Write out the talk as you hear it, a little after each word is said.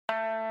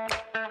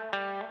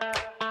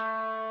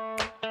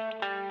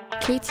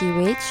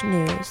KTUH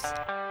News.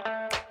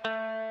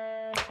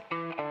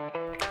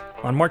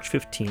 On March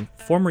 15th,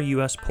 former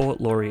U.S. Poet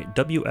Laureate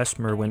W.S.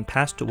 Merwin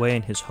passed away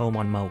in his home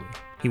on Maui.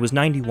 He was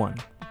 91.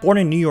 Born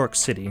in New York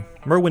City,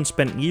 Merwin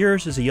spent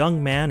years as a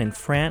young man in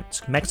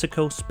France,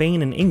 Mexico,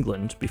 Spain, and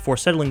England before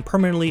settling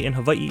permanently in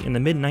Hawaii in the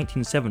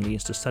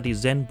mid-1970s to study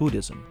Zen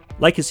Buddhism.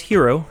 Like his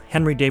hero,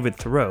 Henry David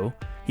Thoreau,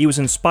 he was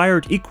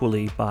inspired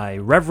equally by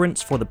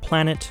reverence for the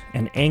planet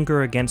and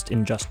anger against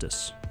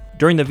injustice.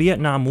 During the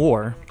Vietnam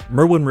War,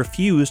 Merwin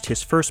refused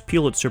his first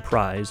Pulitzer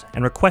Prize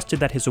and requested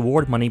that his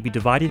award money be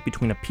divided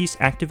between a peace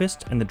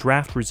activist and the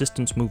draft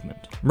resistance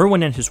movement.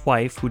 Merwin and his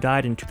wife, who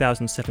died in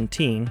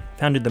 2017,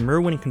 founded the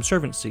Merwin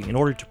Conservancy in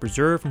order to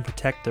preserve and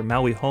protect their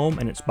Maui home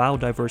and its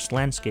biodiverse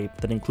landscape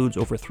that includes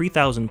over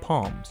 3,000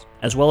 palms,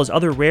 as well as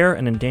other rare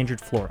and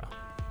endangered flora.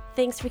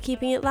 Thanks for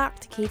keeping it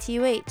locked to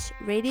KTUH,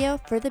 Radio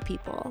for the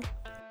People.